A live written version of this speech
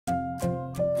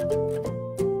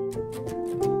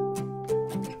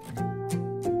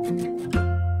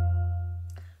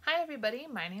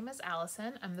everybody. My name is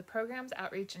Allison. I'm the Programs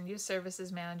Outreach and Youth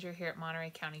Services Manager here at Monterey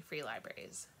County Free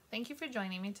Libraries. Thank you for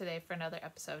joining me today for another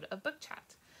episode of Book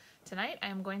Chat. Tonight I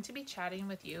am going to be chatting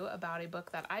with you about a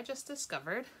book that I just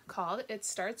discovered called It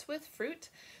Starts With Fruit: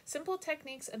 Simple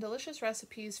Techniques and Delicious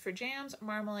Recipes for Jams,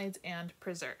 Marmalades, and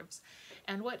Preserves.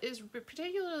 And what is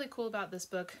particularly cool about this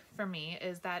book for me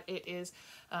is that it is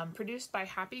produced by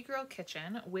Happy Girl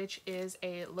Kitchen, which is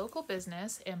a local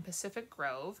business in Pacific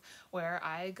Grove where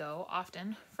I go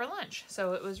often for lunch.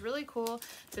 So it was really cool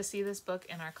to see this book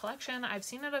in our collection. I've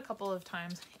seen it a couple of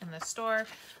times in the store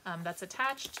that's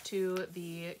attached to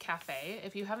the cafe.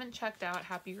 If you haven't checked out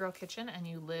Happy Girl Kitchen and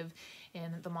you live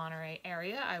in the Monterey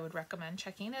area, I would recommend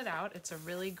checking it out. It's a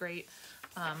really great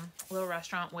little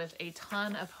restaurant with a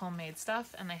ton of homemade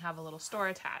stuff, and they have a little store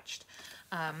attached.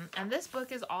 And this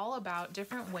book is all about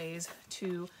different ways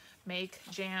to make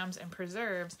jams and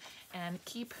preserves and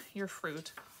keep your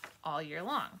fruit all year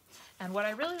long. And what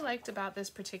I really liked about this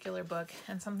particular book,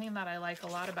 and something that I like a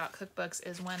lot about cookbooks,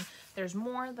 is when there's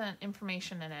more than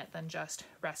information in it than just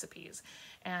recipes.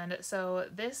 And so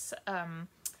this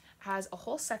has a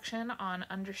whole section on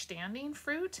understanding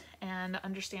fruit and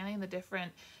understanding the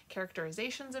different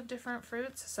characterizations of different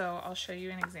fruits. So I'll show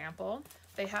you an example.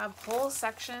 They have whole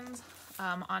sections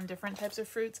on different types of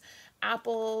fruits: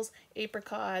 apples,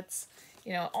 apricots,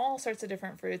 you know, all sorts of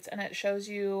different fruits. And it shows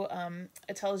you,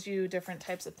 it tells you different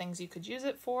types of things you could use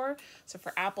it for. So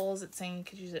for apples, it's saying you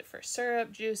could use it for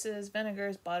syrup, juices,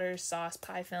 vinegars, butters, sauce,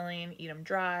 pie filling, eat them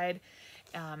dried.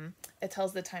 It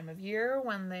tells the time of year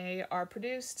when they are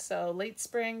produced, so late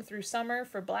spring through summer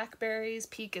for blackberries,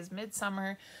 peak is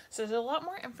midsummer. So there's a lot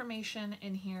more information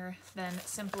in here than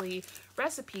simply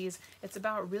recipes. It's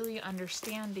about really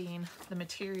understanding the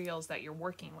materials that you're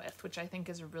working with, which I think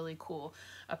is a really cool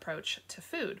approach to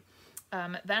food.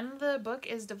 Then the book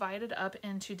is divided up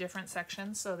into different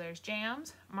sections. So there's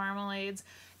jams, marmalades,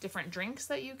 different drinks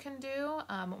that you can do.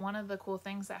 One of the cool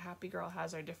things that Happy Girl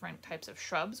has are different types of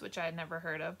shrubs, which I had never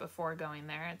heard of before going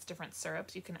there. It's different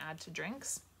syrups you can add to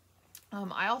drinks.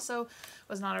 I also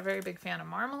was not a very big fan of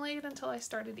marmalade until I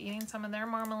started eating some of their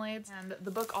marmalades. And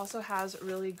the book also has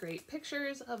really great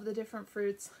pictures of the different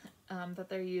fruits that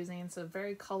they're using. So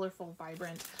very colorful,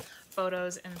 vibrant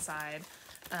photos inside.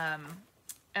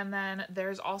 And then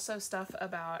there's also stuff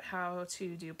about how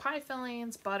to do pie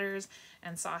fillings, butters,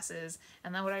 and sauces.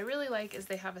 And then what I really like is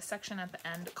they have a section at the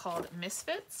end called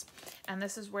Misfits. And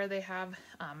this is where they have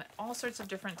all sorts of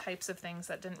different types of things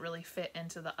that didn't really fit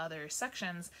into the other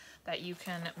sections that you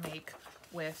can make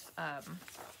with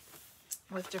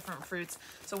different fruits.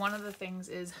 So one of the things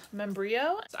is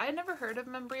membrillo. So I had never heard of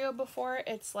membrillo before.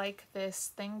 It's like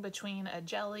this thing between a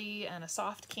jelly and a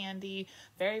soft candy,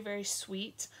 very, very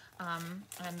sweet.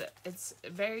 And it's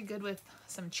very good with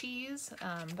some cheese.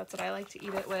 That's what I like to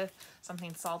eat it with,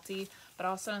 something salty. But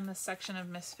also in this section of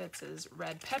Misfits is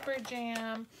red pepper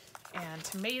jam and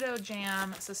tomato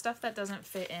jam, so stuff that doesn't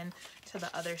fit in to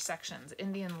the other sections.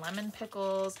 Indian lemon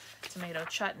pickles, tomato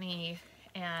chutney,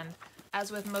 and as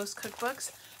with most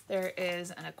cookbooks, there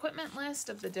is an equipment list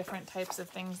of the different types of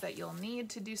things that you'll need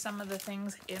to do some of the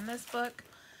things in this book.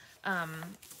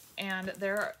 And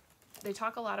they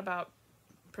talk a lot about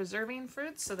preserving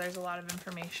fruits, so there's a lot of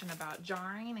information about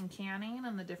jarring and canning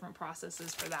and the different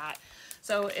processes for that.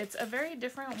 So it's a very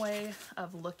different way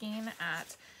of looking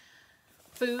at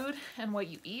food and what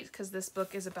you eat, because this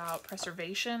book is about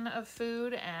preservation of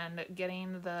food and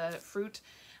getting the fruit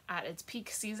at its peak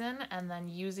season and then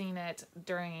using it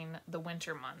during the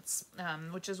winter months,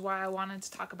 which is why I wanted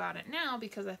to talk about it now,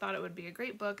 because I thought it would be a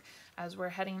great book as we're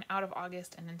heading out of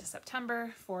August and into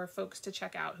September for folks to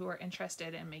check out who are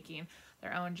interested in making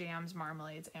their own jams,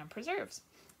 marmalades, and preserves.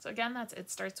 So again, that's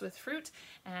It Starts With Fruit,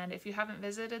 and if you haven't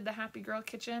visited the Happy Girl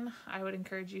Kitchen, I would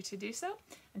encourage you to do so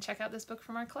and check out this book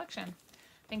from our collection.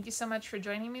 Thank you so much for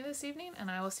joining me this evening, and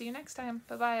I will see you next time.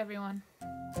 Bye-bye, everyone.